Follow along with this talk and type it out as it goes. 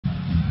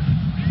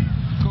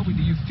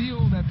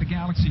feel that the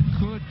Galaxy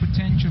could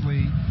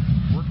potentially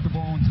work the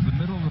ball into the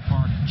middle of the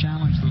park,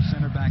 challenge those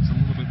center backs a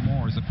little bit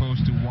more as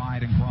opposed to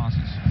wide and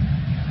crosses.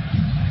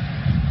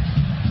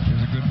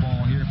 There's a good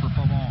ball here for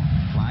Pavon.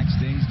 Flag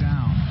stays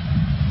down.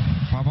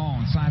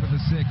 Pavon, side of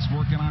the 6,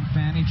 working on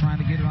Fanny, trying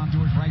to get it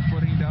onto his right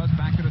foot, and he does.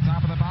 Back to the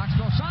top of the box.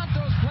 Dos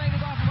Santos played it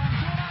off of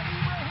Zlatan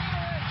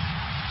Ibrahimovic.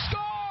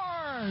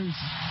 Scores!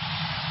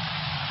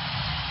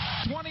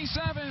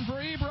 27 for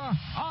Ibra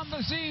on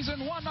the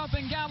season.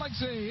 1-0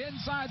 Galaxy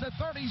inside the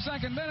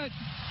 32nd minute.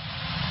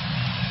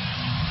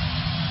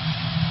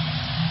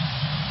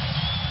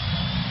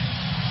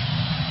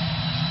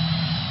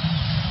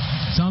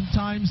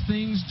 Sometimes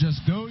things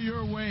just go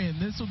your way,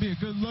 and this will be a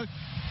good look.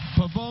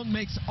 Pavon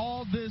makes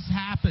all this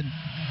happen,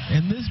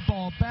 and this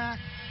ball back,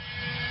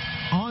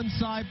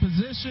 onside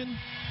position,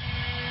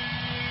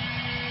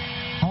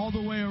 all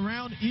the way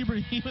around.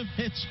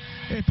 Ibrahimovic,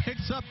 it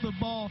picks up the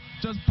ball,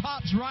 just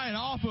pops right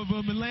off of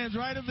him and lands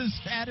right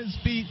at his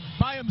feet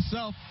by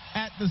himself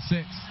at the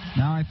 6.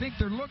 Now, I think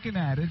they're looking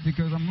at it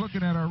because I'm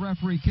looking at our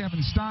referee,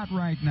 Kevin Stott,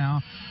 right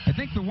now. I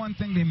think the one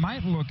thing they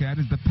might look at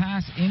is the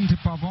pass into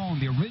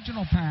Pavon, the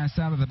original pass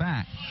out of the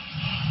back.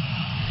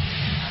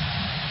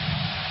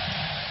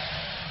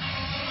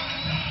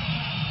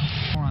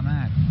 More on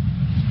that.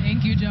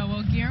 Thank you, Joe.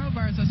 Well, Guillermo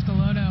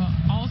Barros-Escalotto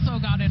also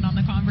got in on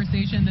the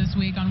conversation this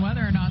week on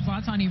whether or not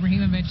Zlatan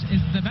Ibrahimovic is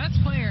the best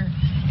player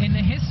in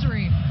the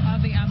history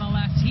of the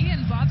MLS. He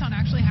and Zlatan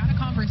actually had a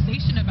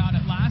conversation about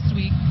it last